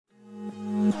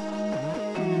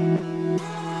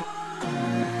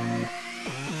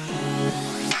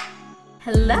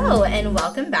Hello, and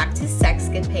welcome back to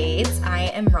Sexcapades.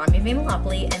 I am Rami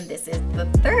Vaimolopoulos, and this is the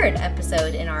third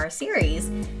episode in our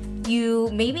series. You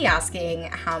may be asking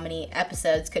how many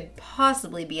episodes could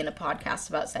possibly be in a podcast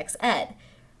about sex ed.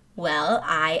 Well,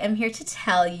 I am here to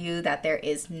tell you that there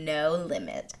is no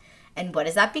limit. And what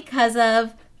is that because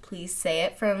of? Please say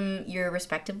it from your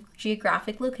respective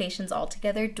geographic locations all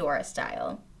together, Dora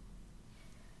style.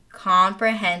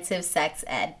 Comprehensive sex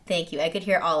ed. Thank you. I could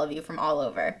hear all of you from all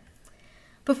over.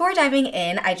 Before diving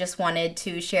in, I just wanted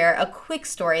to share a quick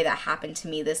story that happened to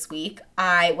me this week.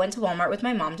 I went to Walmart with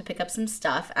my mom to pick up some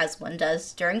stuff, as one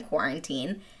does during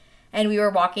quarantine, and we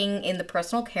were walking in the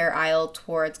personal care aisle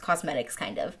towards cosmetics,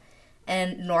 kind of.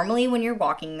 And normally when you're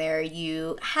walking there,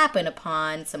 you happen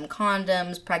upon some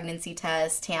condoms, pregnancy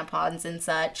tests, tampons, and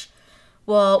such.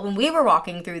 Well, when we were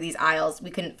walking through these aisles, we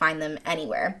couldn't find them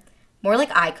anywhere. More like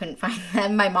I couldn't find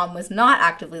them. My mom was not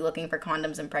actively looking for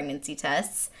condoms and pregnancy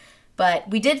tests. But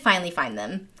we did finally find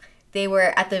them. They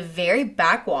were at the very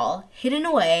back wall, hidden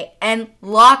away, and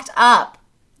locked up.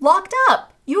 Locked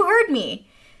up! You heard me.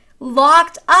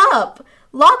 Locked up!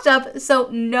 Locked up so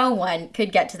no one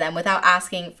could get to them without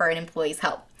asking for an employee's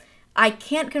help. I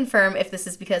can't confirm if this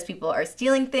is because people are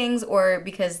stealing things or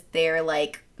because they're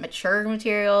like mature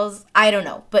materials. I don't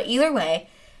know. But either way,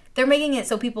 they're making it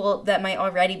so people that might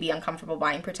already be uncomfortable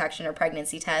buying protection or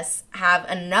pregnancy tests have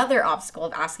another obstacle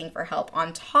of asking for help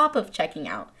on top of checking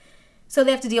out. So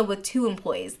they have to deal with two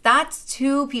employees. That's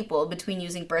two people between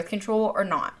using birth control or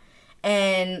not.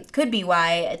 And could be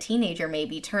why a teenager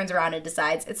maybe turns around and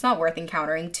decides it's not worth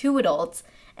encountering two adults,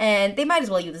 and they might as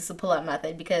well use the pull-up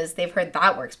method because they've heard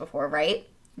that works before, right?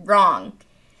 Wrong.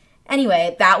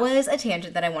 Anyway, that was a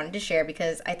tangent that I wanted to share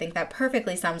because I think that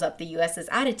perfectly sums up the U.S.'s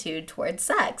attitude towards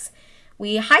sex.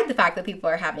 We hide the fact that people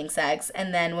are having sex,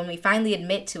 and then when we finally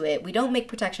admit to it, we don't make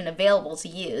protection available to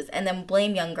use, and then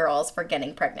blame young girls for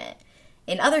getting pregnant.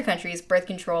 In other countries, birth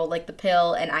control like the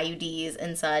pill and IUDs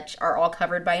and such are all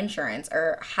covered by insurance,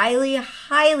 are highly,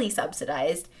 highly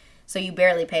subsidized, so you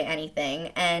barely pay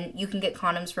anything, and you can get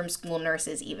condoms from school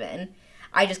nurses even.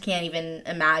 I just can't even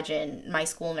imagine my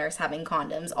school nurse having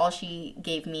condoms. All she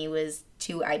gave me was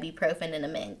 2 ibuprofen and a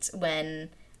mint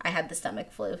when I had the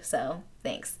stomach flu, so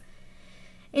thanks.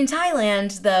 In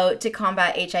Thailand, though, to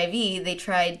combat HIV, they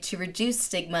tried to reduce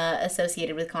stigma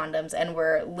associated with condoms and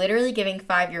were literally giving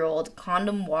 5-year-old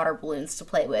condom water balloons to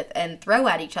play with and throw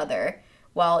at each other,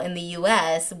 while in the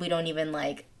US, we don't even,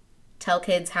 tell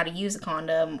kids how to use a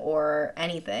condom or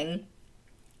anything.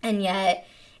 And yet,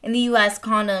 in the U.S.,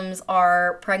 condoms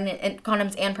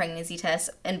and pregnancy tests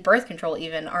and birth control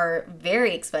even are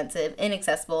very expensive,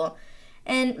 inaccessible,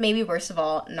 and maybe worst of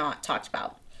all, not talked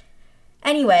about.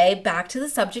 Anyway, back to the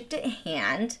subject at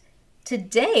hand.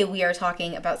 Today we are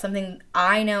talking about something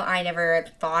I know I never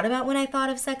thought about when I thought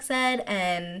of sex ed,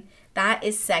 and that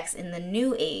is sex in the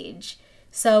new age.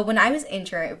 So when I was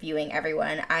interviewing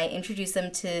everyone, I introduced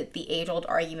them to the age-old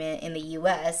argument in the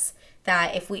U.S.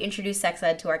 that if we introduce sex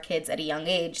ed to our kids at a young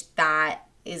age, that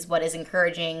is what is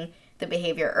encouraging the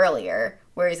behavior earlier.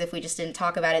 Whereas if we just didn't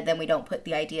talk about it, then we don't put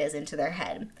the ideas into their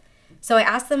head. So I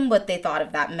asked them what they thought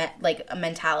of that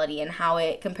mentality and how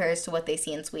it compares to what they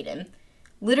see in Sweden.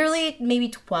 Literally, maybe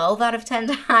 12 out of 10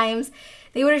 times,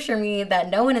 they would assure me that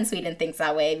no one in Sweden thinks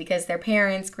that way because their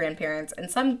parents, grandparents,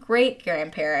 and some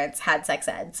great-grandparents had sex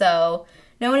ed. So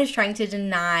no one is trying to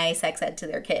deny sex ed to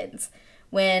their kids.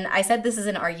 When I said this is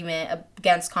an argument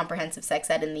against comprehensive sex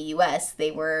ed in the U.S.,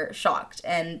 they were shocked.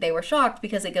 And they were shocked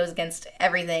because it goes against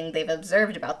everything they've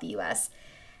observed about the U.S.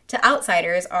 To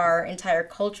outsiders, our entire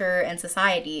culture and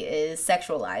society is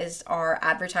sexualized. Our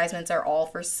advertisements are all,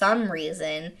 for some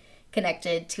reason,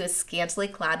 connected to a scantily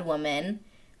clad woman.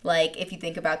 Like, if you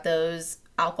think about those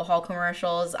alcohol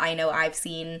commercials, I know I've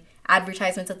seen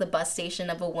advertisements at the bus station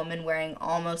of a woman wearing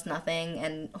almost nothing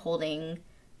and holding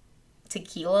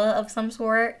tequila of some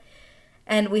sort.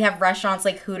 And we have restaurants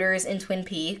like Hooters in Twin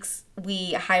Peaks.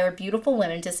 We hire beautiful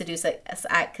women to seduce us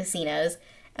at casinos.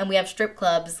 And we have strip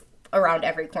clubs around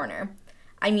every corner.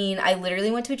 I mean, I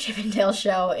literally went to a Chippendale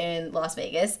show in Las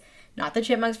Vegas. Not the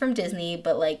chipmunks from Disney,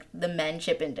 but the men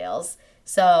Chippendales.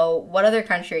 So what other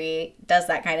country does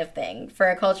that kind of thing? For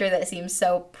a culture that seems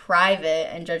so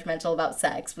private and judgmental about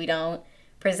sex, we don't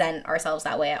present ourselves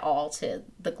that way at all to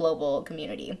the global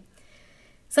community.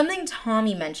 Something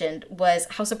Tommy mentioned was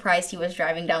how surprised he was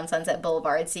driving down Sunset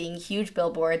Boulevard, seeing huge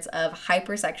billboards of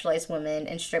hypersexualized women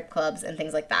in strip clubs and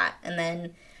things like that. And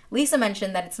then Lisa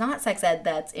mentioned that it's not sex ed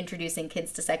that's introducing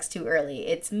kids to sex too early.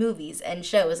 It's movies and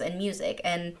shows and music.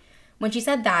 And when she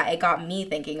said that, it got me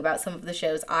thinking about some of the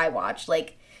shows I watched.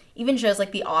 Even shows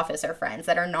like The Office or Friends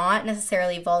that are not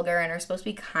necessarily vulgar and are supposed to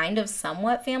be kind of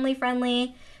somewhat family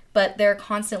friendly, but there are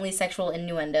constantly sexual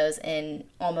innuendos in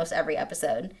almost every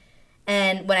episode.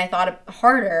 And when I thought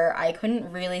harder, I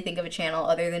couldn't really think of a channel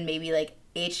other than maybe like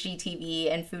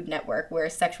HGTV and Food Network where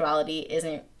sexuality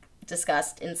isn't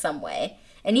discussed in some way.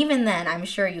 And even then, I'm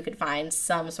sure you could find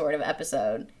some sort of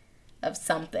episode of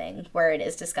something where it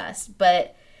is discussed.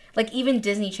 But like even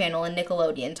Disney Channel and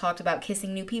Nickelodeon talked about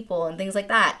kissing new people and things like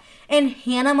that. And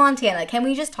Hannah Montana, can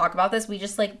we just talk about this? We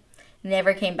just like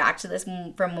never came back to this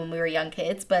from when we were young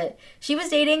kids, but she was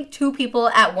dating 2 people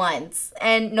at once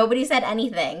and nobody said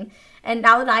anything. And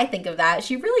now that I think of that,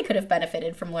 she really could have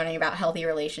benefited from learning about healthy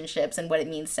relationships and what it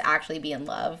means to actually be in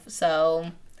love.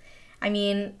 So, I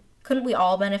mean, couldn't we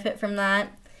all benefit from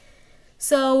that?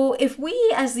 So if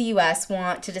we as the US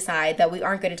want to decide that we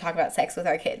aren't going to talk about sex with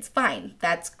our kids, fine,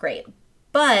 that's great.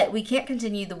 But we can't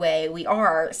continue the way we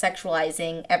are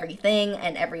sexualizing everything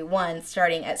and everyone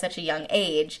starting at such a young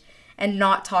age and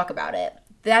not talk about it.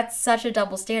 That's such a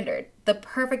double standard. The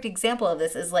perfect example of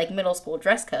this is like middle school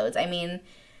dress codes. I mean,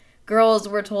 girls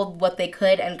were told what they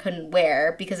could and couldn't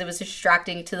wear because it was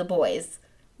distracting to the boys.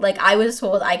 Like I was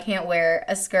told I can't wear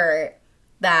a skirt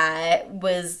that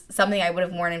was something I would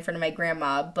have worn in front of my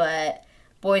grandma, but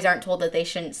boys aren't told that they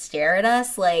shouldn't stare at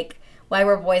us. Like, why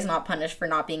were boys not punished for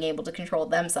not being able to control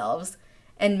themselves?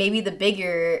 And maybe the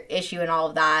bigger issue in all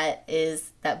of that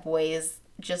is that boys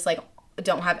just like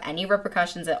don't have any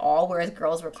repercussions at all, whereas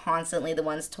girls were constantly the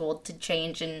ones told to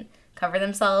change and cover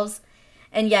themselves.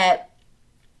 And yet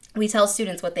we tell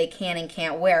students what they can and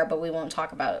can't wear, but we won't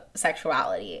talk about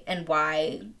sexuality and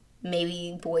why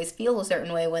maybe boys feel a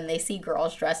certain way when they see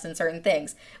girls dressed in certain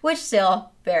things, which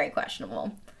still very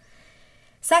questionable.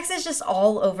 Sex is just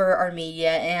all over our media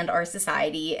and our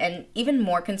society, and even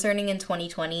more concerning in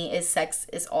 2020 is sex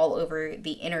is all over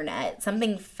the internet.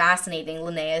 Something fascinating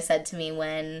Linnea said to me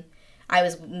when I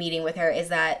was meeting with her is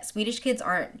that Swedish kids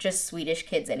aren't just Swedish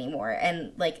kids anymore,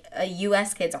 and like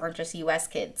US kids aren't just US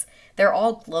kids. They're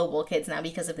all global kids now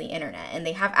because of the internet, and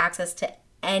they have access to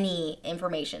any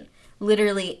information.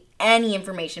 Literally any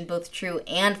information, both true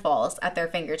and false, at their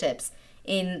fingertips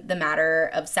in the matter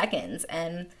of seconds.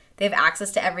 And they have access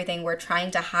to everything we're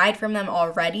trying to hide from them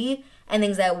already and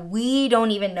things that we don't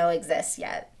even know exist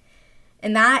yet.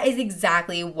 And that is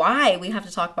exactly why we have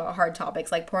to talk about hard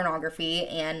topics like pornography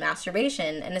and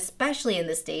masturbation, and especially in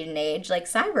this day and age, like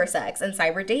cyber sex and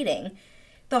cyber dating.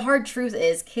 The hard truth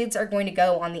is kids are going to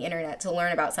go on the internet to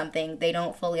learn about something they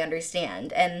don't fully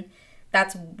understand. And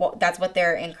that's what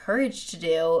they're encouraged to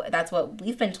do. That's what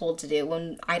we've been told to do.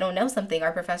 When I don't know something,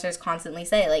 our professors constantly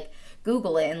say, like,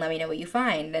 Google it and let me know what you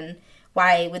find. And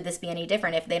why would this be any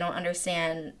different? If they don't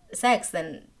understand sex,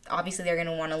 then obviously they're going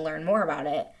to want to learn more about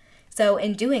it. So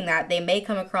in doing that, they may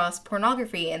come across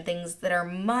pornography and things that are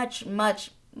much,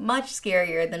 much, much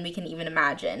scarier than we can even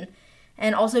imagine.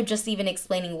 And also just even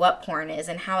explaining what porn is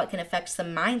and how it can affect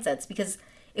some mindsets, because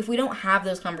if we don't have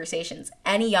those conversations,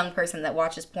 any young person that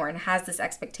watches porn has this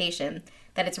expectation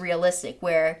that it's realistic,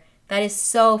 where that is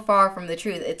so far from the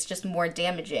truth. It's just more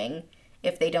damaging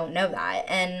if they don't know that.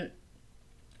 And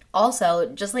also,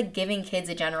 just like giving kids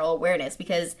a general awareness,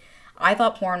 because I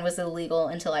thought porn was illegal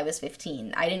until I was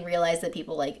 15. I didn't realize that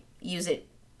people like use it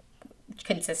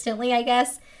consistently, I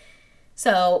guess.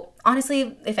 So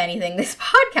honestly, if anything, this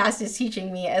podcast is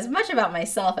teaching me as much about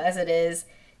myself as it is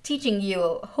teaching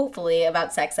you, hopefully,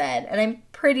 about sex ed. And I'm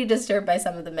pretty disturbed by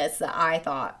some of the myths that I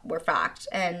thought were fact.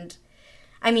 And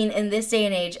I mean, in this day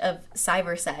and age of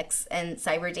cyber sex and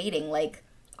cyber dating, like,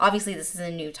 obviously this is a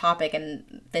new topic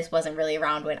and this wasn't really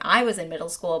around when I was in middle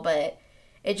school, but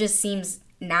it just seems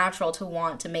natural to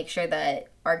want to make sure that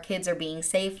our kids are being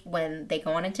safe when they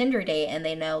go on a Tinder date and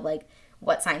they know, like,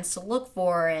 what signs to look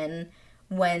for and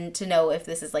when to know if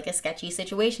this is like a sketchy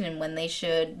situation and when they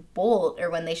should bolt or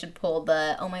when they should pull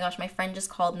the, oh my gosh, my friend just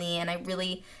called me and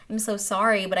I'm so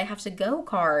sorry, but I have to go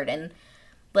card, and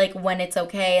like when it's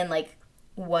okay and like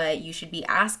what you should be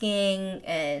asking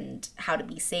and how to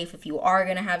be safe if you are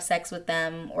going to have sex with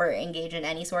them or engage in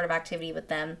any sort of activity with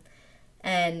them.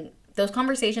 And those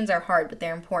conversations are hard, but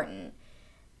they're important.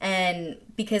 And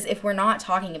because if we're not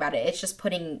talking about it, it's just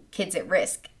putting kids at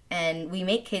risk, and we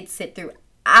make kids sit through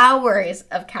hours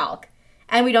of calc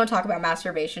and we don't talk about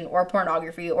masturbation or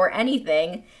pornography or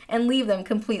anything and leave them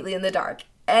completely in the dark.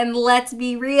 And let's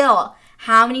be real,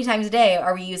 how many times a day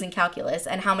are we using calculus,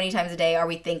 and how many times a day are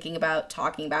we thinking about,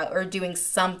 talking about, or doing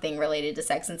something related to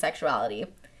sex and sexuality?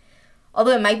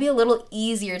 Although it might be a little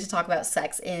easier to talk about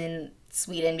sex in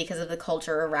Sweden because of the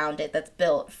culture around it that's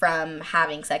built from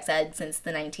having sex ed since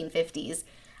the 1950s,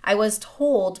 I was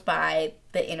told by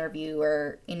the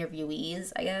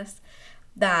interviewees, I guess,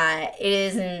 that it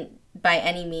isn't by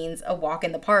any means a walk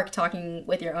in the park talking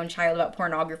with your own child about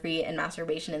pornography and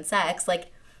masturbation and sex.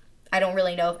 Like, I don't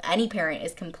really know if any parent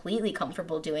is completely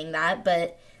comfortable doing that,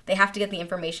 but they have to get the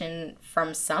information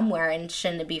from somewhere, and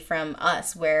shouldn't it be from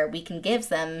us, where we can give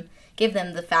them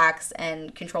the facts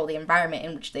and control the environment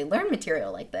in which they learn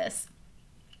material like this.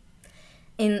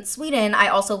 In Sweden, I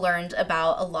also learned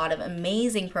about a lot of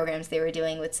amazing programs they were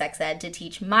doing with sex ed to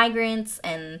teach migrants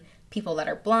and people that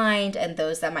are blind and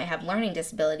those that might have learning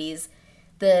disabilities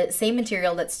the same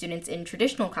material that students in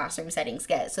traditional classroom settings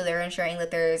get. So they're ensuring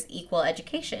that there's equal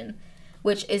education,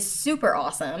 which is super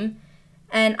awesome.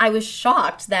 And I was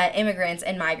shocked that immigrants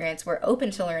and migrants were open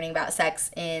to learning about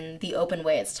sex in the open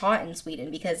way it's taught in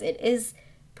Sweden, because it is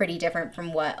pretty different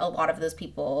from what a lot of those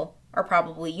people are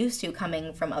probably used to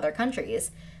coming from other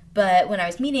countries. But when I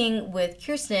was meeting with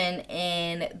Kirsten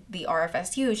in the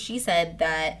RFSU, she said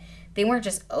that they weren't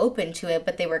just open to it,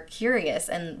 but they were curious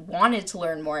and wanted to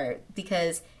learn more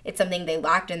because it's something they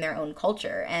lacked in their own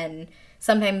culture. And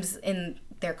sometimes in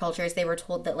their cultures, they were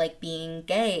told that, like, being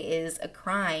gay is a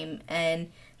crime.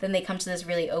 And then they come to this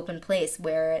really open place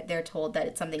where they're told that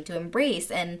it's something to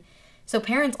embrace. And so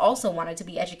parents also wanted to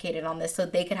be educated on this so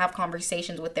they could have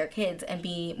conversations with their kids and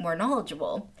be more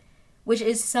knowledgeable, which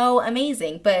is so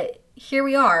amazing. But here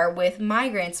we are with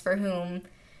migrants for whom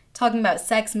talking about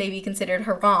sex may be considered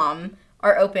haram,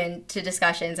 are open to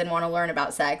discussions and want to learn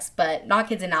about sex, but not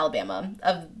kids in Alabama,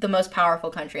 of the most powerful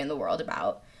country in the world,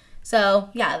 about. So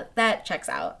yeah, that checks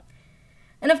out.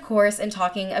 And of course, in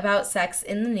talking about sex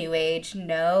in the new age,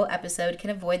 no episode can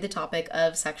avoid the topic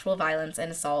of sexual violence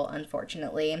and assault,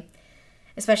 unfortunately,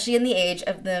 especially in the age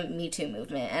of the Me Too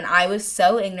movement. And I was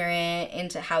so ignorant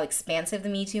into how expansive the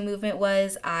Me Too movement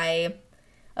was.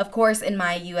 Of course, in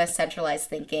my U.S. centralized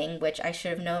thinking, which I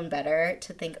should have known better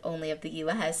to think only of the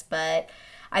U.S., but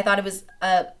I thought it was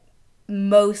a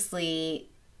mostly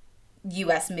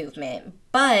U.S. movement.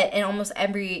 But in almost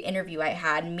every interview I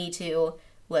had, Me Too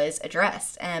was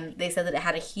addressed. And they said that it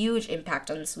had a huge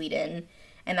impact on Sweden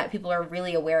and that people are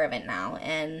really aware of it now.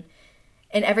 And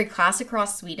in every class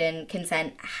across Sweden,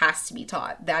 consent has to be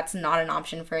taught. That's not an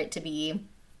option for it to be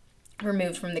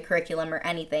removed from the curriculum or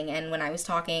anything. And when I was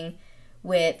talking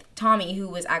with Tommy, who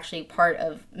was actually part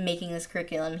of making this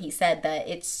curriculum, he said that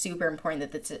it's super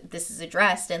important that this is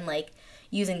addressed, and like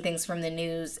using things from the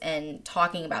news and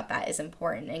talking about that is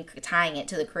important, and tying it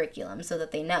to the curriculum so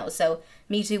that they know. So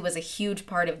Me Too was a huge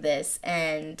part of this,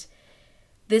 and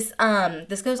this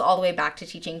goes all the way back to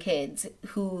teaching kids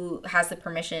who has the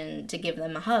permission to give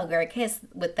them a hug or a kiss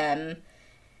with them,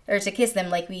 or to kiss them,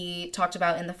 like we talked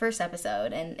about in the first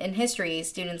episode. And in history,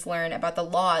 students learn about the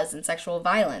laws and sexual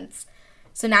violence.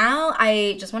 So now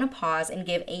I just want to pause and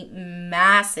give a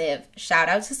massive shout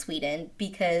out to Sweden,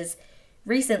 because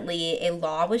recently a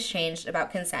law was changed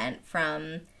about consent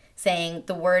from saying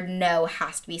the word no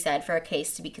has to be said for a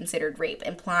case to be considered rape,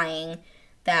 implying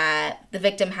that the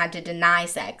victim had to deny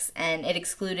sex, and it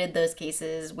excluded those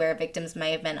cases where victims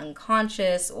may have been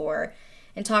unconscious or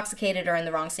intoxicated or in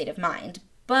the wrong state of mind.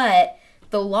 But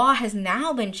the law has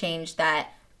now been changed that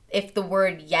if the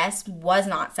word yes was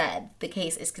not said, the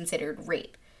case is considered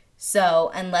rape. So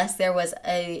unless there was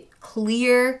a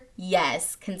clear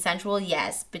yes, consensual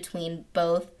yes, between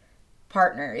both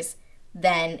partners,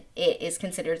 then it is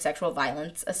considered sexual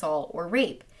violence, assault, or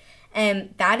rape.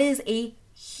 And that is a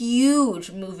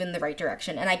huge move in the right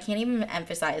direction. And I can't even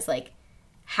emphasize like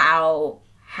how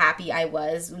happy I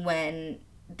was when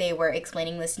they were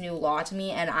explaining this new law to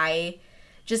me. And I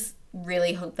just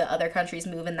really hope that other countries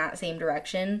move in that same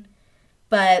direction.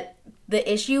 But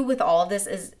the issue with all of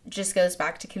this just goes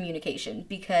back to communication,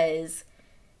 because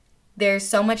there's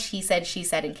so much he said, she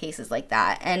said in cases like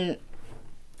that. And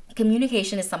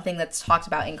communication is something that's talked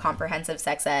about in comprehensive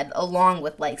sex ed, along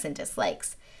with likes and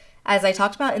dislikes. As I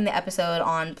talked about in the episode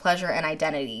on pleasure and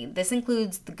identity, this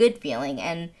includes the good feeling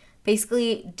and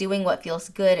basically doing what feels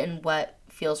good and what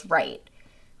feels right.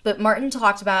 But Martin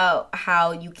talked about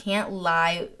how you can't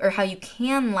lie, or how you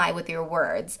can lie with your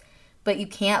words, but you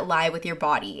can't lie with your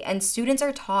body. And students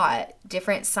are taught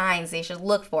different signs they should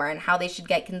look for and how they should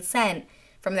get consent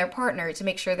from their partner to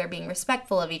make sure they're being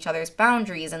respectful of each other's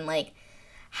boundaries, and like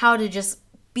how to just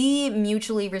be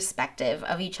mutually respectful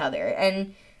of each other.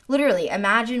 And literally,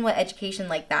 imagine what education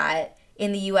like that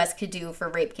in the US could do for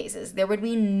rape cases. There would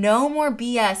be no more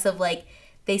BS of like,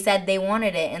 they said they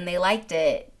wanted it and they liked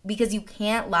it, because you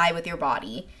can't lie with your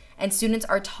body. And students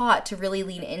are taught to really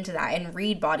lean into that and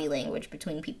read body language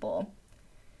between people.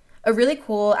 A really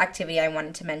cool activity I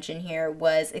wanted to mention here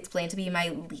was explained to me by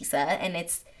Lisa, and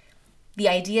it's the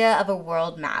idea of a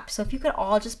world map. So if you could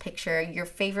all just picture your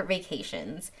favorite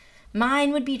vacations,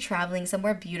 Mine would be traveling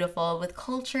somewhere beautiful with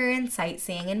culture and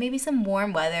sightseeing and maybe some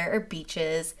warm weather or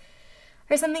beaches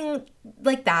or something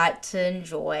like that to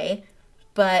enjoy.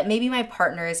 But maybe my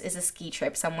partner's is a ski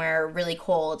trip somewhere really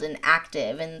cold and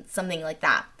active and something like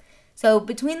that. So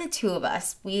between the two of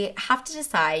us, we have to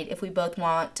decide if we both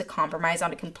want to compromise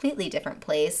on a completely different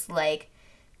place, like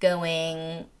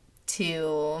going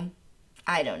to,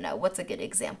 I don't know, what's a good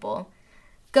example?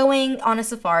 Going on a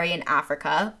safari in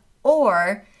Africa,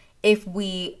 or if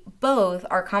we both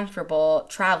are comfortable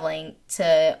traveling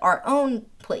to our own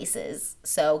places.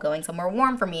 So going somewhere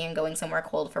warm for me and going somewhere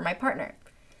cold for my partner.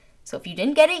 So if you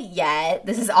didn't get it yet,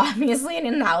 this is obviously an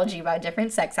analogy about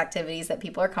different sex activities that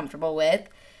people are comfortable with.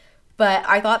 But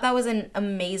I thought that was an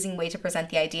amazing way to present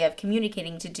the idea of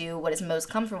communicating to do what is most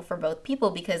comfortable for both people,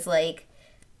 because like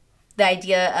the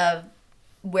idea of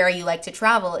where you like to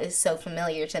travel is so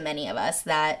familiar to many of us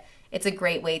that it's a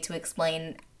great way to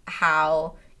explain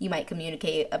how you might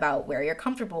communicate about where you're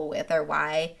comfortable with or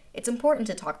why it's important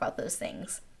to talk about those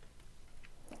things.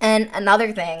 And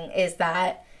another thing is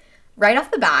that right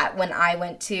off the bat, when I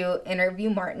went to interview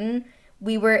Martin,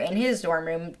 we were in his dorm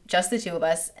room, just the two of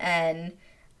us, and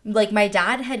like my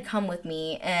dad had come with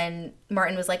me, and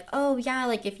Martin was like, oh yeah,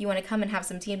 like if you want to come and have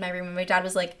some tea in my room, and my dad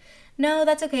was like, no,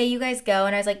 that's okay, you guys go.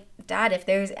 And I was like, Dad, if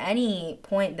there's any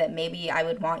point that maybe I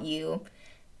would want you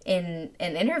in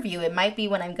an interview, it might be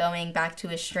when I'm going back to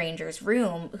a stranger's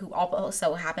room who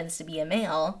also happens to be a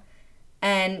male.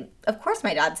 And of course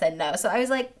my dad said no. So I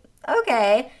was like,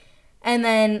 okay. And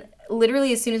then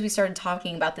literally as soon as we started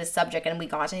talking about this subject and we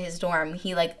got to his dorm,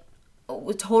 he like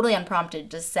totally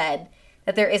unprompted just said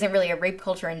that there isn't really a rape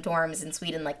culture in dorms in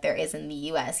Sweden like there is in the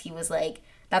US. He was like,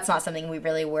 that's not something we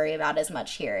really worry about as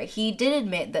much here. He did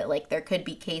admit that like there could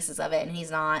be cases of it and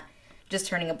he's not just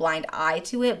turning a blind eye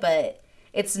to it, but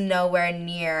it's nowhere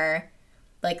near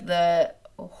like the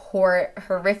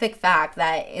horrific fact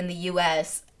that in the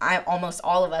US, almost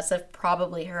all of us have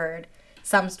probably heard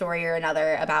some story or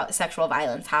another about sexual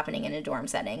violence happening in a dorm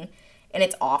setting. And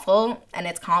it's awful and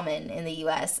it's common in the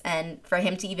US. And for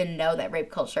him to even know that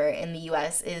rape culture in the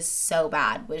US is so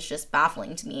bad was just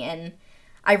baffling to me. And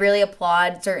I really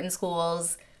applaud certain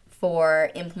schools for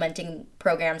implementing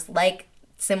programs like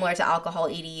similar to Alcohol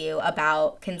EDU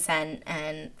about consent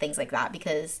and things like that,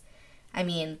 because I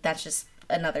mean, that's just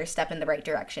another step in the right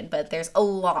direction, but there's a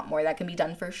lot more that can be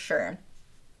done for sure.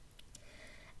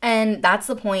 And that's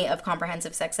the point of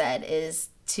comprehensive sex ed, is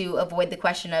to avoid the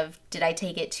question of, did I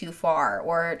take it too far,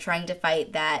 or trying to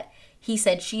fight that he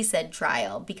said, she said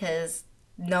trial, because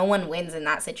no one wins in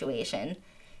that situation.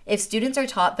 If students are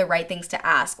taught the right things to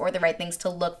ask or the right things to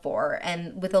look for,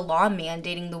 and with a law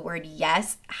mandating the word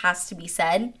yes has to be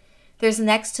said, there's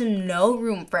next to no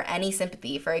room for any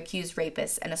sympathy for accused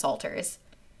rapists and assaulters.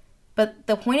 But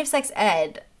the point of sex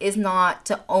ed is not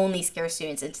to only scare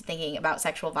students into thinking about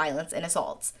sexual violence and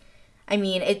assaults. I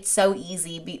mean, it's so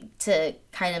easy to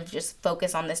kind of just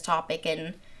focus on this topic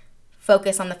and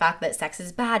focus on the fact that sex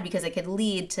is bad because it could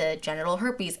lead to genital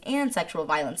herpes and sexual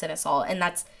violence and assault. And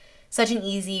that's such an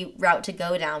easy route to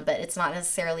go down, but it's not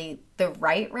necessarily the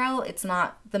right route. It's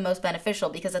not the most beneficial,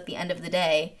 because at the end of the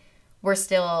day, we're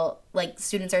still, like,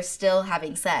 students are still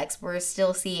having sex. We're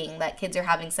still seeing that kids are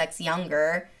having sex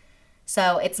younger.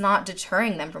 So it's not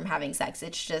deterring them from having sex.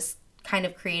 It's just kind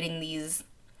of creating these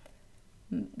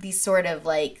sort of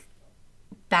like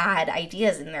bad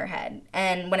ideas in their head.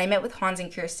 And when I met with Hans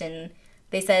and Kirsten,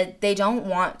 they said they don't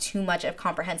want too much of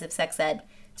comprehensive sex ed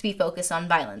to be focused on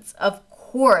violence. Of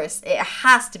course, it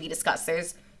has to be discussed.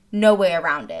 There's no way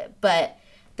around it. But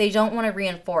they don't want to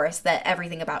reinforce that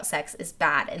everything about sex is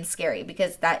bad and scary,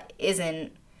 because that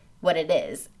isn't what it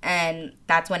is. And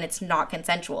that's when it's not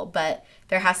consensual. But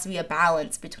there has to be a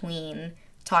balance between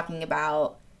talking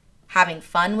about having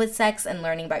fun with sex and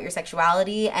learning about your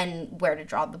sexuality and where to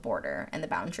draw the border and the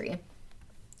boundary.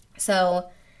 So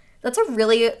that's a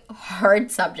really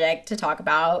hard subject to talk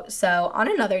about. So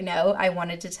on another note, I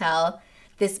wanted to tell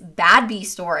this bad bee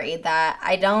story that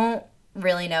I don't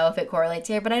really know if it correlates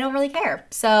here, but I don't really care.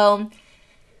 So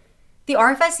the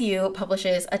RFSU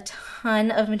publishes a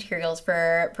ton of materials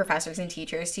for professors and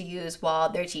teachers to use while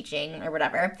they're teaching or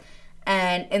whatever.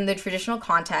 And in the traditional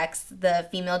context, the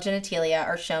female genitalia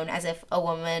are shown as if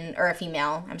a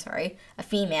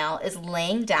female is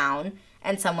laying down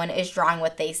and someone is drawing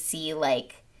what they see,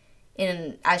 like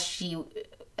as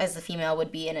the female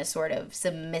would be in a sort of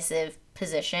submissive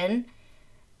position.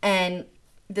 And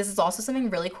this is also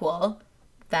something really cool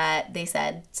that they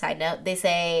said, side note, they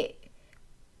say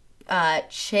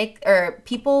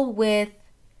people with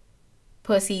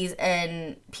pussies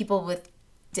and people with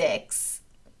dicks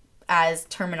as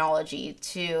terminology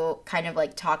to kind of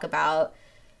like talk about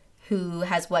who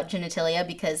has what genitalia,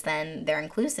 because then they're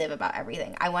inclusive about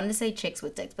everything. I wanted to say chicks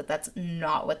with dicks, but that's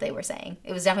not what they were saying.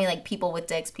 It was definitely like people with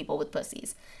dicks, people with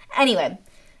pussies. Anyway,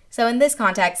 so in this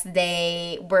context,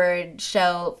 they would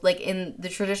show, like in the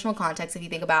traditional context, if you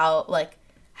think about like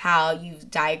how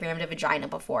you've diagrammed a vagina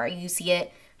before, you see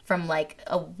it from like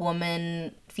a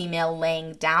woman, female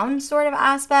laying down sort of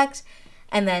aspect,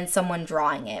 and then someone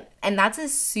drawing it. And that's a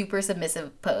super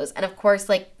submissive pose. And of course,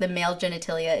 like the male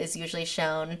genitalia is usually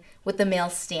shown with the male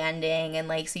standing, and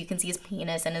like so you can see his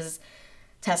penis and his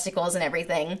testicles and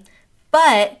everything.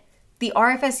 But the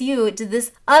RFSU did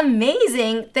this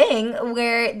amazing thing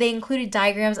where they included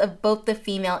diagrams of both the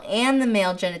female and the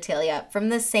male genitalia from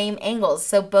the same angles,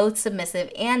 so both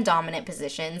submissive and dominant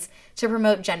positions, to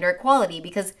promote gender equality,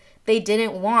 because they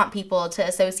didn't want people to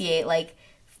associate like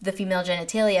the female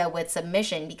genitalia with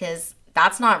submission, because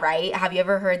that's not right. Have you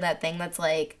ever heard that thing that's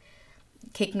like,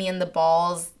 kick me in the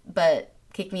balls, but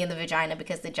kick me in the vagina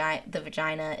because the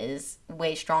vagina is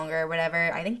way stronger or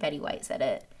whatever? I think Betty White said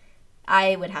it.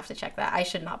 I would have to check that. I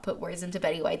should not put words into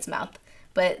Betty White's mouth,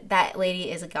 but that lady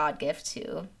is a God gift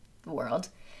to the world.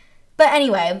 But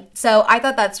anyway, so I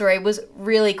thought that story was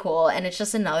really cool, and it's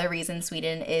just another reason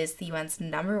Sweden is the UN's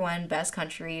 #1 best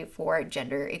country for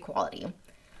gender equality.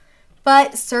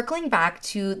 But circling back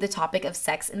to the topic of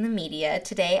sex in the media,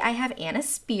 today I have Anna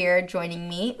Spear joining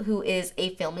me, who is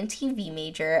a film and TV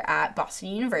major at Boston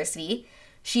University.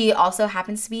 She also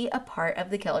happens to be a part of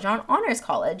the Killajohn Honors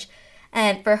College.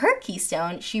 And for her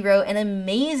Keystone, she wrote an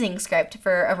amazing script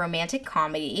for a romantic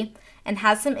comedy and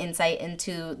has some insight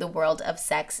into the world of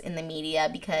sex in the media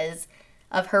because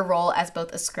of her role as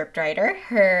both a scriptwriter,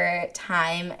 her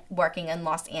time working in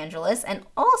Los Angeles, and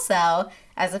also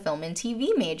as a film and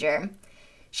TV major.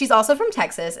 She's also from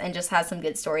Texas and just has some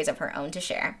good stories of her own to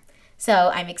share.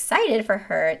 So I'm excited for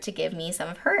her to give me some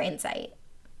of her insight.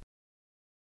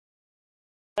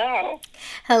 Hello.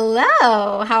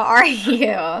 Hello, how are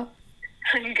you?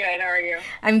 I'm good, how are you?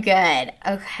 I'm good.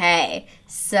 Okay,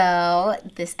 so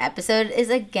this episode is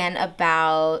again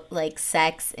about like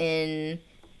sex in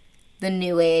the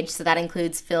new age, so that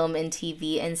includes film and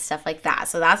TV and stuff like that.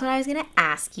 So that's what I was going to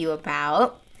ask you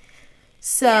about.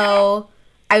 So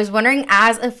I was wondering,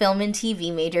 as a film and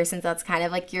TV major, since that's kind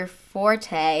of like your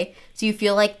forte, do you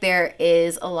feel like there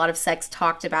is a lot of sex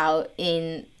talked about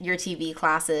in your TV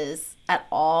classes at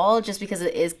all, just because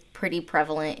it is pretty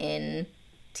prevalent in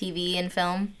TV and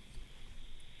film?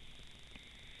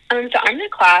 So I'm in a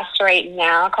class right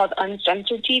now called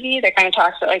Uncensored TV that kind of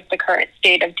talks about like the current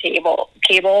state of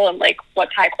cable and like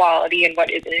what's high quality and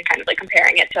what isn't, and kind of like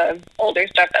comparing it to older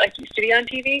stuff that like used to be on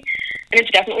TV. And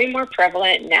it's definitely more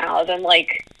prevalent now than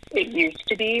like it used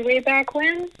to be way back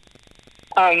when.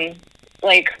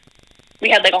 Like we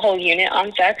had like a whole unit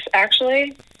on sex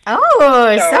actually.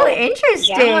 Oh, so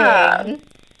interesting. Yeah.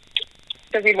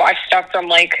 So we'd watch stuff from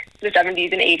like the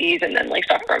 70s and 80s and then like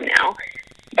stuff from now.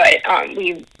 But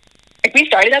we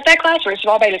started at that class, first of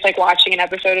all, by just like watching an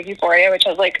episode of Euphoria, which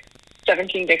has like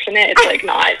 17 dicks in it. It's like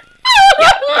not, yeah,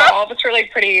 so all of us were like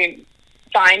pretty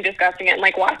fine discussing it and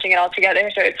like watching it all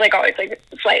together. So it's like always like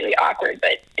slightly awkward,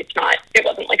 but it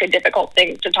wasn't like a difficult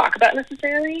thing to talk about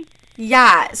necessarily.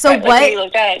 Yeah. So but, like,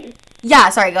 what? Yeah.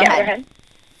 Sorry. Go ahead.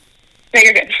 No,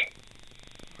 you're good.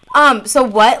 So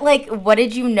what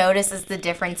did you notice as the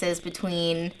differences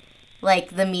between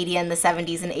like the media in the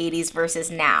 70s and 80s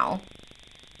versus now?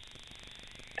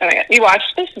 Oh my God. We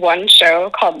watched this one show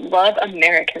called Love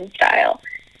American Style,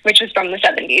 which was from the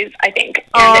 70s, I think.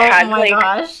 And it had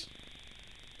gosh.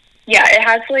 Yeah, it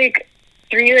has like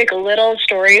 3 like little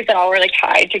stories that all were like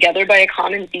tied together by a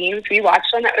common theme. So we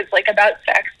watched one that was like about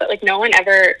sex, but like no one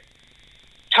ever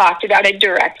talked about it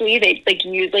directly. They like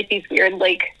used like these weird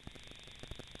like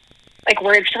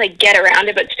words to like get around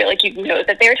it, but still like you know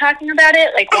that they were talking about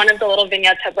it. Like one of the little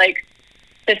vignettes had like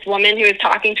this woman who was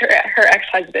talking to her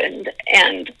ex-husband,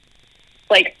 and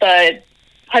like the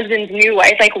husband's new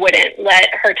wife like wouldn't let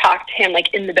her talk to him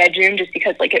like in the bedroom just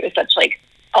because like it was such like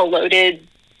a loaded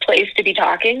place to be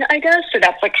talking, I guess. So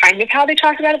that's like kind of how they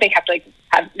talked about it. They kept like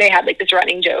they had like this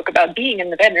running joke about being in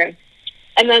the bedroom.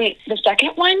 And then the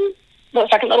second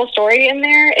little story in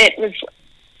there, it was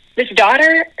this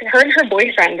daughter, her and her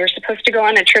boyfriend were supposed to go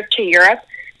on a trip to Europe,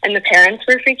 and the parents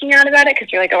were freaking out about it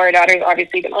because you're like, oh, our daughter's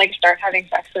obviously going to like start having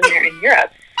sex when they're in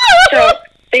Europe. So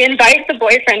they invite the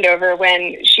boyfriend over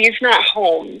when she's not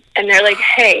home, and they're like,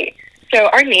 hey, so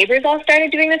our neighbors all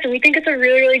started doing this, and we think it's a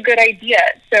really, really good idea.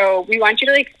 So we want you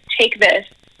to like take this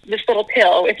little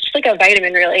pill. It's just like a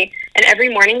vitamin, really. And every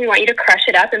morning we want you to crush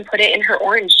it up and put it in her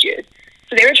orange juice.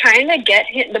 So they were trying to get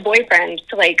the boyfriend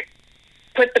to like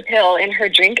put the pill in her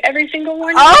drink every single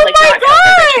morning. Oh like, my not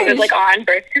gosh! that she was like on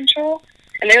birth control.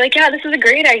 And they're like, yeah, this is a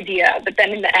great idea. But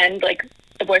then in the end, like,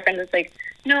 the boyfriend was like,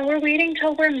 no, we're waiting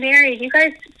till we're married. You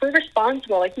guys, we're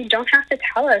responsible. Like, you don't have to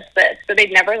tell us this. So they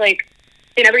never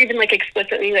even, like,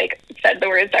 explicitly, like, said the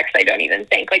word sex, I don't even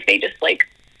think. Like, they just, like,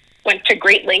 went to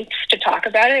great lengths to talk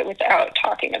about it without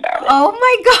talking about it. Oh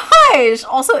my gosh!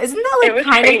 Also, isn't that, like, it was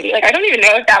kind crazy. of... Like, I don't even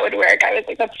know if that would work. I was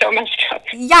like, that's so messed up.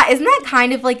 Yeah, isn't that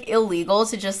kind of, like, illegal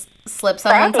to just slip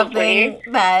someone Probably.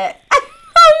 something that...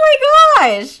 Oh my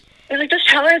gosh! They're like, just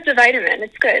tell her it's a vitamin.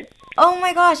 It's good. Oh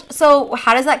my gosh. So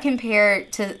how does that compare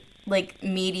to, like,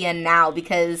 media now?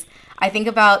 Because I think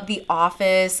about The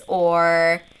Office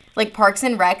or, like, Parks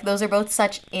and Rec. Those are both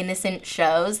such innocent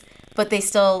shows, but they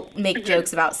still make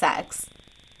jokes about sex.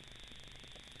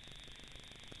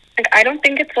 Like, I don't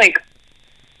think it's, like...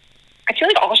 I feel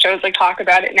like all shows, like, talk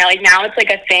about it now. Like, now it's, like,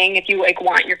 a thing if you, like,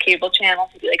 want your cable channel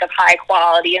to be, like, of high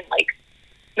quality and, like,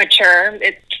 mature.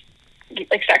 It's,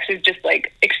 like, sex is just,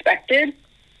 like, expected.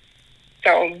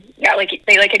 So, yeah, like,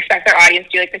 they, like, expect their audience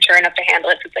to be, like, mature enough to handle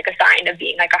it. So it's, like, a sign of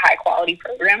being, like, a high-quality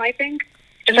program, I think.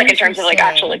 Just, like, in terms of, like,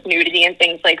 actual, like, nudity and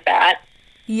things like that.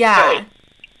 Yeah. But,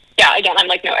 yeah, again, I'm,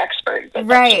 like, no expert. But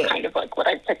that's just kind of, like, what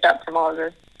I picked up from all of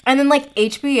this. And then, like,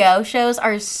 HBO shows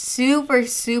are super,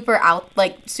 super out,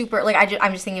 like, super, like,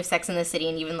 I'm just thinking of Sex and the City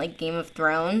and even, like, Game of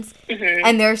Thrones. Mm-hmm.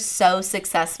 And they're so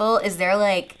successful. Is there,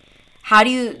 like, how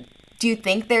do you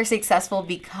think they're successful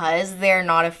because they're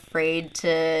not afraid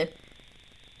to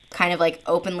kind of, like,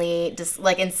 openly, just,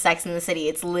 like, in Sex and the City,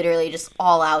 it's literally just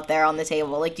all out there on the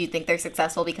table. Like, do you think they're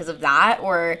successful because of that,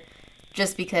 or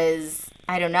just because,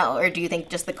 I don't know, or do you think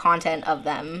just the content of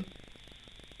them?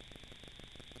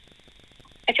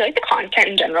 I feel like the content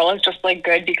in general is just, like,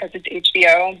 good because it's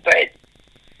HBO, but,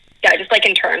 yeah, just, like,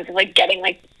 in terms of, like, getting,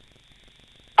 like,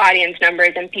 audience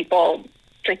numbers and people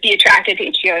to, like, be attracted to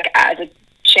HBO, like, as a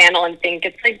channel and think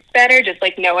it's, like, better, just,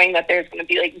 like, knowing that there's going to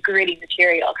be, like, gritty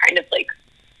material kind of, like,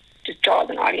 just draws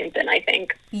an audience in, I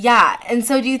think. Yeah, and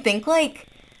so do you think, like,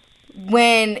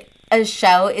 when a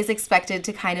show is expected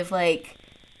to kind of, like,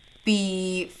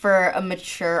 be for a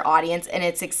mature audience and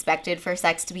it's expected for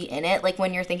sex to be in it, like,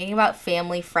 when you're thinking about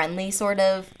family-friendly sort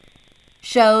of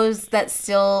shows that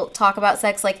still talk about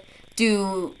sex, like,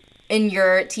 in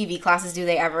your TV classes, do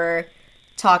they ever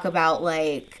talk about,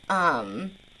 like,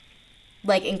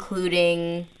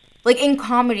 including, like, in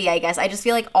comedy, I guess. I just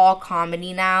feel like all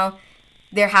comedy now,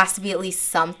 there has to be at least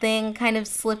something kind of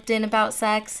slipped in about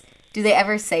sex. Do they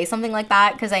ever say something like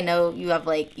that? Because I know you have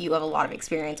a lot of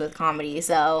experience with comedy,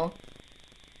 so...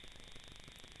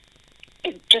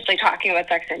 Just, like, talking about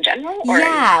sex in general? Or...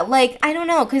 Yeah, like, I don't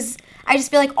know, because I just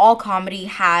feel like all comedy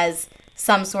has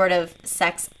some sort of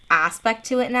sex aspect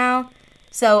to it now.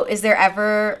 So is there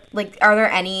ever, like, are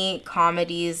there any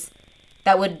comedies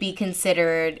that would be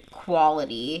considered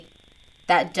quality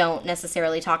that don't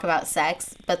necessarily talk about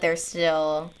sex, but they're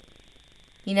still,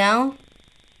 you know?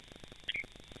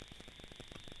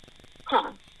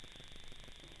 Huh.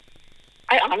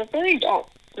 I honestly don't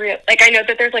like, I know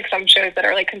that there's, like, some shows that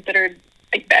are, like, considered,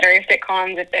 like, better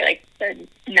sitcoms if they're, like, the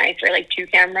nicer, like,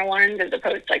 2-camera ones as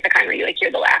opposed to, like, the kind where you, like,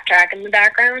 hear the laugh track in the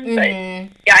background. Mm-hmm.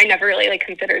 But, yeah, I never really, like,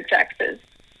 considered sex as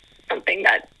something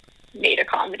that made a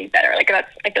comedy better. Like, I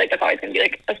feel like that's always going to be,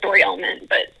 like, a story element,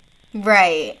 but...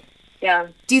 Right. Yeah.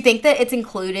 Do you think that it's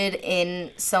included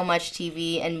in so much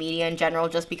TV and media in general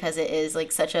just because it is,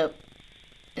 like, such a,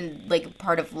 like,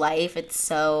 part of life? It's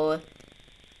so,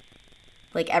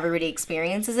 like, everybody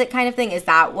experiences it kind of thing? Is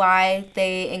that why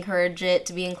they encourage it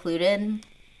to be included?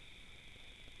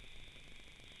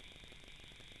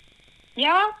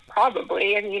 Yeah,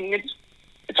 probably. I mean,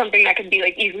 it's something that could be,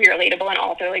 like, easily relatable, and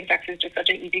also, like, sex is just such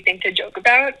an easy thing to joke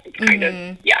about. It's kind of,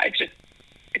 yeah, it's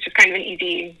just kind of an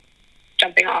easy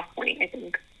jumping off point, I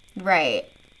think. Right.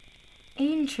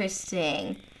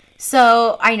 Interesting.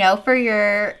 So I know for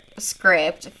your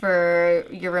script, for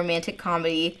your romantic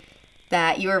comedy,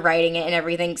 that you were writing it and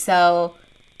everything. So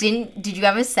did you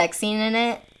have a sex scene in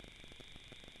it?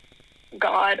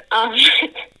 God,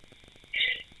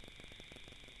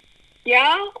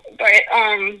 yeah, but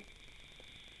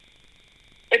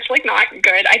it's, like, not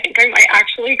good. I think I might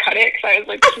actually cut it because I was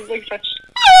like, this is, like, such.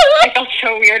 I felt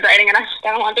so weird writing it. I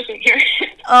don't want this in here.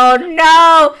 Oh,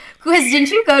 no. Because didn't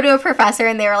you go to a professor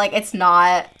and they were like, it's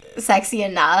not sexy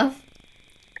enough?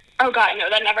 Oh, God, no,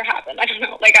 that never happened. I don't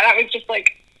know. Like, that was just,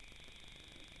 like,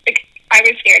 I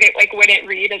was scared it, like, wouldn't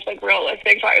read as, like,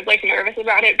 realistic, so I was, like, nervous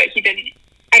about it, but he didn't.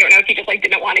 I don't know if he just, like,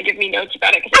 didn't want to give me notes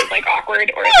about it because it was, like,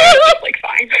 awkward, or if it was just, like,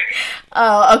 fine.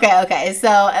 Oh, okay. So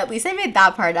at least I made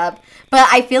that part up. But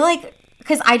I feel like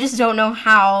Because I just don't know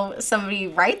how somebody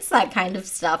writes that kind of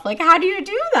stuff. Like, how do you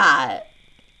do that?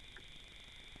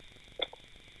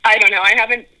 I don't know. I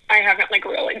haven't like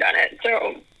really done it.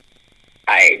 So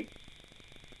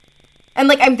And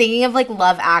like I'm thinking of like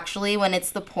Love Actually when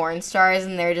it's the porn stars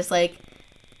and they're just like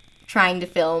trying to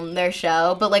film their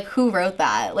show. But like who wrote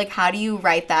that? Like how do you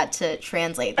write that to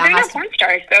translate? That they're not porn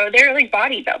stars though. They're like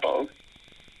body doubles.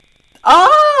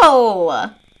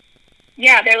 Oh.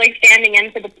 Yeah, they're like standing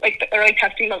in for they're like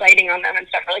testing the lighting on them and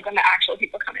stuff for like when the actual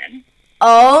people come in.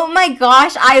 Oh my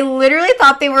gosh, I literally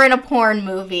thought they were in a porn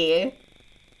movie.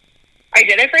 I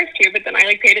did at first too, but then I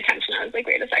like paid attention. I was like,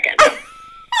 wait a second.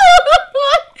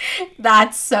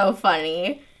 That's so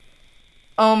funny.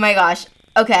 Oh my gosh.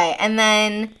 Okay, and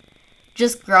then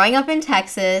just growing up in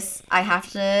Texas, I have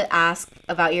to ask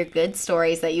about your good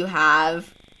stories that you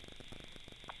have.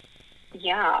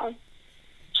 Yeah.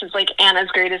 She's like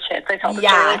Anna's greatest hits. I tell the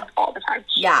story like all the time.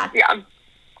 Yeah. Yeah.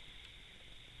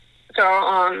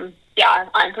 So, yeah,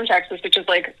 I'm from Texas, which is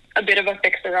like a bit of a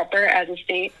fixer-upper as a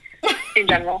state in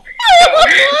general. So,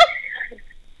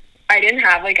 I didn't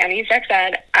have like any sex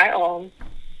ed at all.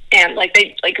 And like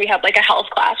we had like a health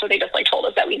class where they just like told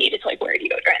us that we needed to like wear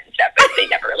deodorant and stuff, but they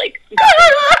never like got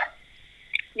into that.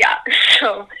 Yeah.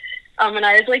 So, when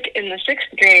I was like in the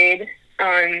 6th grade,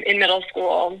 in middle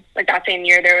school, like that same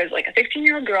year, there was like a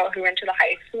 16-year-old girl who went to the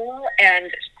high school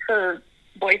and her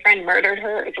boyfriend murdered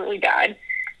her. It was really bad.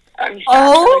 He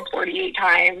stabbed her like 48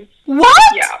 times. What?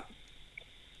 Yeah.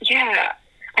 Yeah.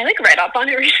 I like read up on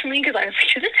it recently because I was like,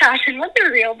 should this happen? Was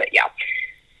it real? But yeah.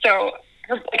 So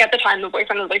like at the time, the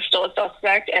boyfriend was like still a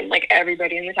suspect, and like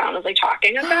everybody in the town was like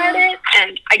talking about it.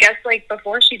 And I guess like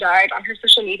before she died, on her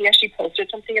social media, she posted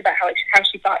something about how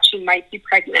she thought she might be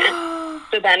pregnant.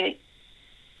 So then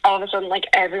all of a sudden, like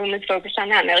everyone was focused on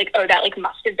that, and they're like, oh, that like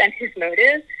must have been his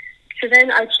motive. So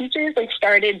then our teachers like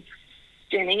started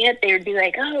spinning it. They would be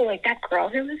like, oh, like that girl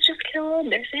who was just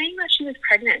killed, they're saying that she was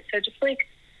pregnant. So just like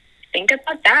think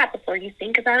about that before you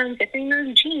think about unzipping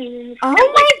those jeans. Oh and,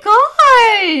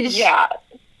 my gosh! Yeah.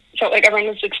 So like everyone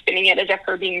was like spinning it as if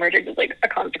her being murdered was like a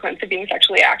consequence of being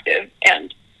sexually active,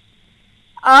 and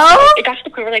it got to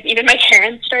the point where like even my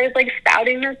parents started like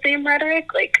spouting that same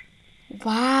rhetoric. Like,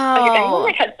 wow. Like if anyone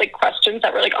like had like questions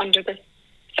that were like under the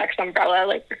sex umbrella,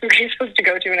 like who are you supposed to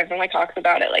go to? And everyone like talks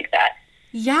about it like that.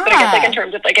 Yeah. But I guess like in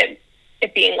terms of like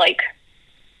it being like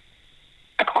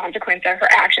a consequence of her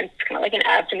actions, it's kind of like an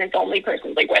abstinence-only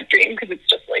person's like wet dream, because it's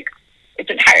just like it's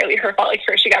entirely her fault. Like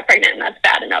first she got pregnant and that's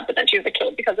bad enough, but then she was like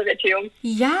killed because of it too.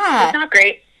 Yeah. It's not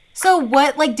great. So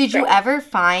what like did you ever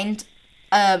find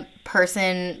a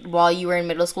person while you were in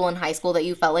middle school and high school that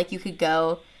you felt like you could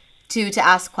go to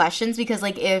ask questions? Because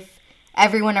like if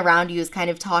everyone around you is kind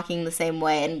of talking the same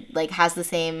way and like has the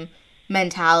same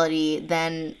mentality,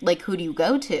 then like who do you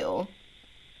go to?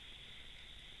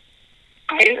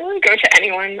 I didn't really go to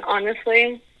anyone,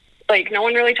 honestly. Like no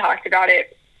one really talked about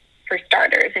it for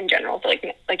starters in general. So like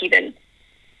even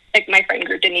like my friend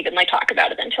group didn't even like talk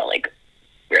about it until like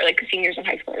we were like seniors in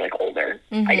high school or like older,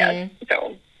 I guess.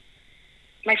 So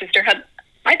my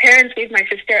parents gave my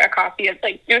sister a copy of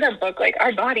like, you know that book, like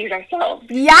Our Bodies, Ourselves?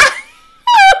 Yeah.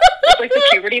 It's like the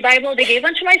puberty Bible. They gave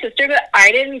one to my sister, but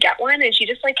I didn't get one, and she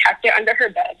just like kept it under her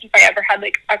bed. If I ever had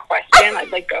like a question, I'd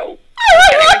like go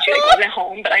get it when she like wasn't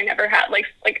home. But I never had like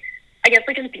I guess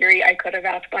like in theory I could have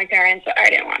asked my parents, but I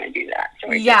didn't want to do that.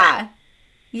 So yeah,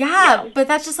 but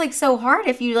that's just like so hard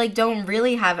if you like don't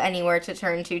really have anywhere to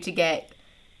turn to get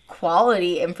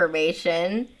quality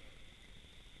information.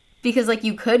 Because like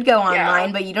you could go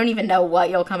online, but you don't even know what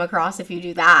you'll come across if you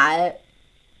do that.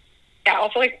 Yeah,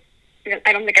 also like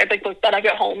I don't think I'd like look that up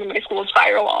at home, and my school's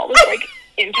firewall was like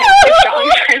intensely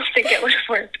strong. I don't think it would have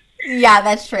worked. Yeah,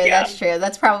 that's true. Yeah. That's true.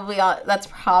 That's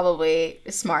probably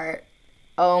smart.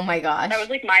 Oh my gosh. That was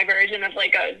like my version of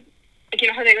like you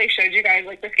know how they like showed you guys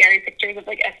like the scary pictures of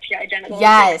like STI genitals.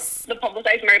 Yes. Like, the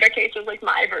publicized murder case was like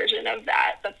my version of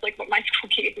that. That's like what my school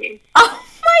gave me. Oh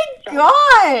my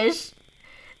gosh.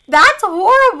 That's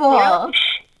horrible. Yeah.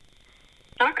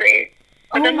 Not great.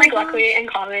 But then, like, luckily in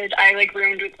college, I, like,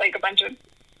 roomed with, like, a bunch of,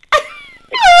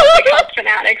 like health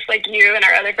fanatics like you and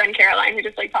our other friend Caroline, who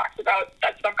just, like, talks about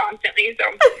that stuff constantly, so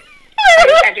I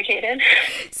was educated.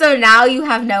 So now you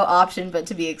have no option but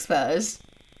to be exposed.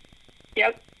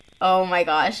 Yep. Oh, my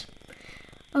gosh.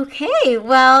 Okay,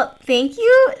 well, thank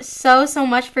you so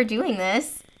much for doing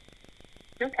this.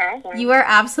 No problem. You are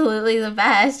absolutely the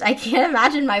best. I can't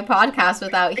imagine my podcast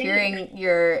without hearing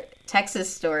your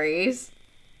Texas stories.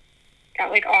 I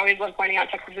like always love pointing out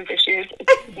Texas's issues.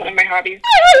 It's one of my hobbies.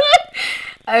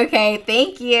 Okay,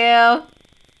 thank you.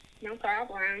 No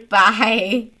problem.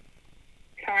 Bye.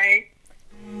 Bye.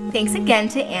 Thanks again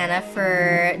to Anna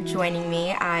for joining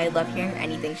me. I love hearing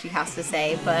anything she has to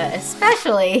say, but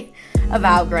especially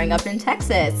about growing up in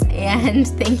Texas. And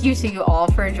thank you to you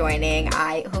all for joining.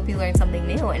 I hope you learned something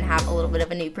new and have a little bit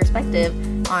of a new perspective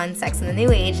on sex in the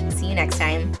new age. See you next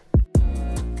time.